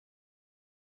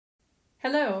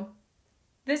Hello,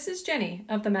 this is Jenny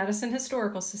of the Madison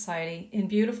Historical Society in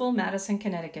beautiful Madison,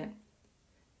 Connecticut.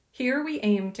 Here we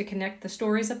aim to connect the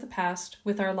stories of the past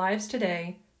with our lives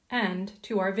today and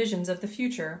to our visions of the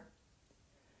future.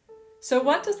 So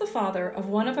what does the father of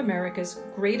one of America's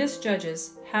greatest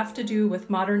judges have to do with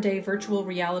modern-day virtual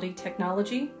reality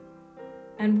technology?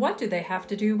 And what do they have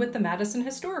to do with the Madison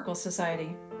Historical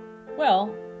Society?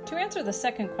 Well, to answer the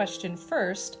second question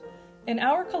first, in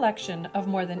our collection of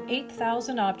more than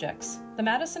 8,000 objects, the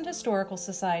Madison Historical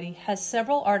Society has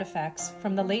several artifacts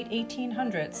from the late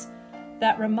 1800s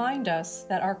that remind us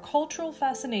that our cultural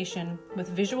fascination with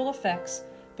visual effects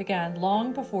began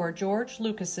long before George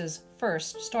Lucas's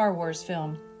first Star Wars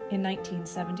film in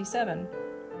 1977.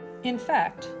 In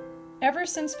fact, ever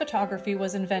since photography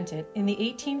was invented in the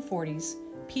 1840s,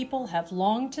 people have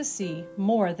longed to see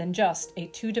more than just a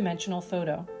two-dimensional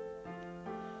photo.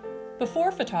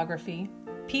 Before photography,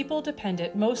 people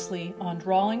depended mostly on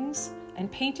drawings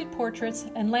and painted portraits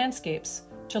and landscapes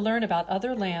to learn about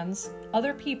other lands,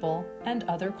 other people, and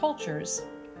other cultures.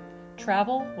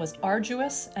 Travel was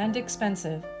arduous and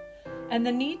expensive, and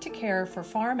the need to care for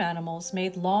farm animals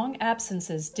made long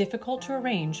absences difficult to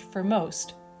arrange for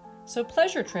most, so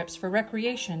pleasure trips for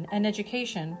recreation and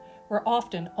education were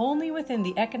often only within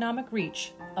the economic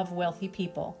reach of wealthy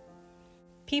people.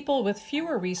 People with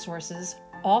fewer resources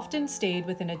often stayed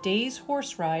within a day's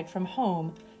horse ride from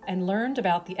home and learned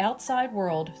about the outside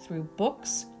world through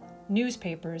books,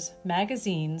 newspapers,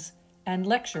 magazines, and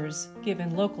lectures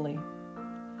given locally.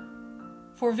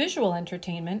 For visual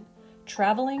entertainment,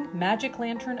 traveling magic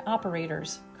lantern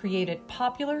operators created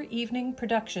popular evening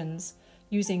productions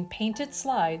using painted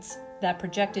slides that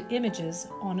projected images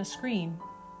on a screen.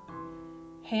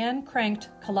 Hand-cranked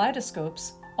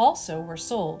kaleidoscopes also were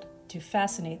sold to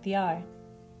fascinate the eye.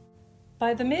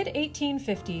 By the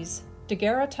mid-1850s,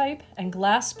 daguerreotype and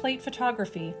glass plate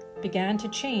photography began to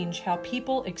change how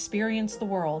people experienced the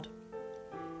world.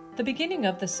 The beginning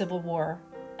of the Civil War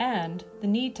and the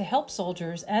need to help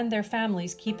soldiers and their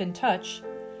families keep in touch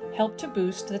helped to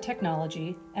boost the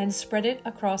technology and spread it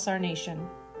across our nation.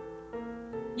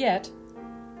 Yet,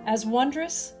 as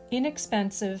wondrous,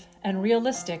 inexpensive, and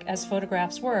realistic as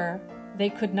photographs were,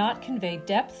 they could not convey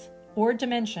depth or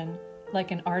dimension like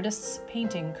an artist's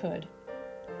painting could.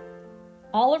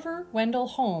 Oliver Wendell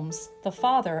Holmes, the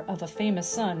father of a famous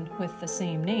son with the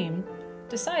same name,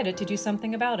 decided to do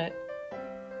something about it.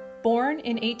 Born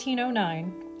in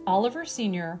 1809, Oliver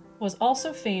Sr. was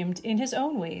also famed in his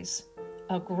own ways.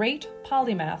 A great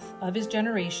polymath of his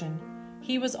generation,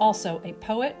 he was also a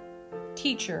poet,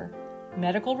 teacher,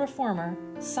 medical reformer,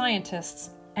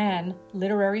 scientist, and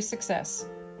literary success.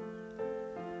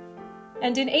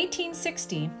 And in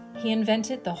 1860, he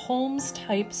invented the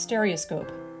Holmes-type stereoscope,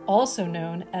 also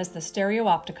known as the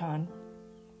Stereopticon.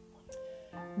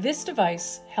 This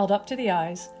device, held up to the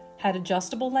eyes, had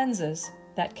adjustable lenses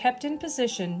that kept in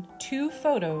position two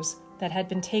photos that had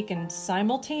been taken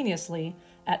simultaneously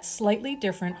at slightly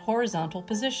different horizontal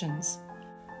positions.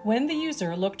 When the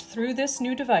user looked through this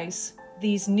new device,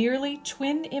 these nearly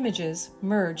twin images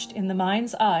merged in the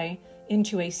mind's eye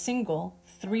into a single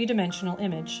three-dimensional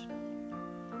image.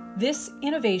 This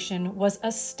innovation was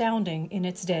astounding in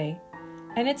its day,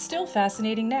 and it's still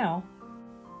fascinating now.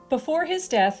 Before his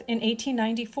death in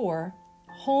 1894,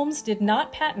 Holmes did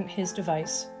not patent his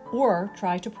device or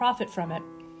try to profit from it.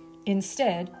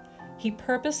 Instead, he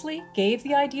purposely gave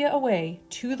the idea away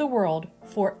to the world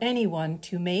for anyone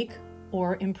to make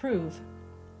or improve.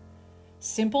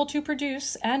 Simple to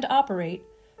produce and operate,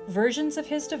 versions of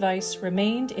his device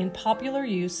remained in popular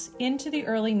use into the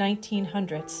early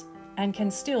 1900s and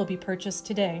can still be purchased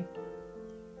today.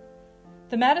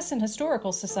 The Madison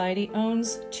Historical Society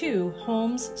owns two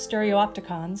Holmes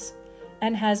Stereopticons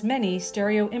and has many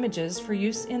stereo images for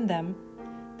use in them.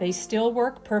 They still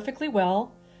work perfectly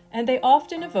well, and they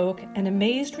often evoke an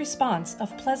amazed response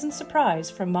of pleasant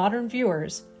surprise from modern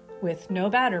viewers with no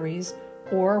batteries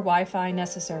or Wi-Fi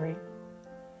necessary.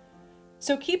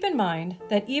 So keep in mind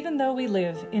that even though we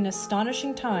live in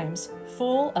astonishing times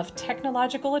full of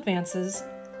technological advances,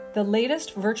 the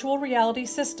latest virtual reality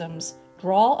systems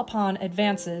draw upon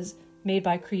advances made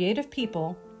by creative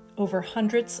people over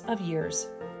hundreds of years.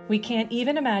 We can't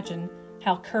even imagine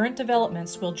how current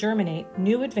developments will germinate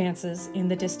new advances in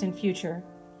the distant future.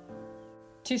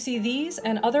 To see these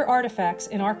and other artifacts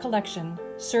in our collection,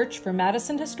 search for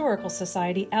Madison Historical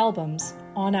Society albums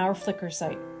on our Flickr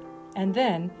site, and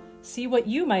then see what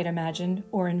you might imagine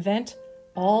or invent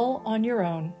all on your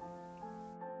own.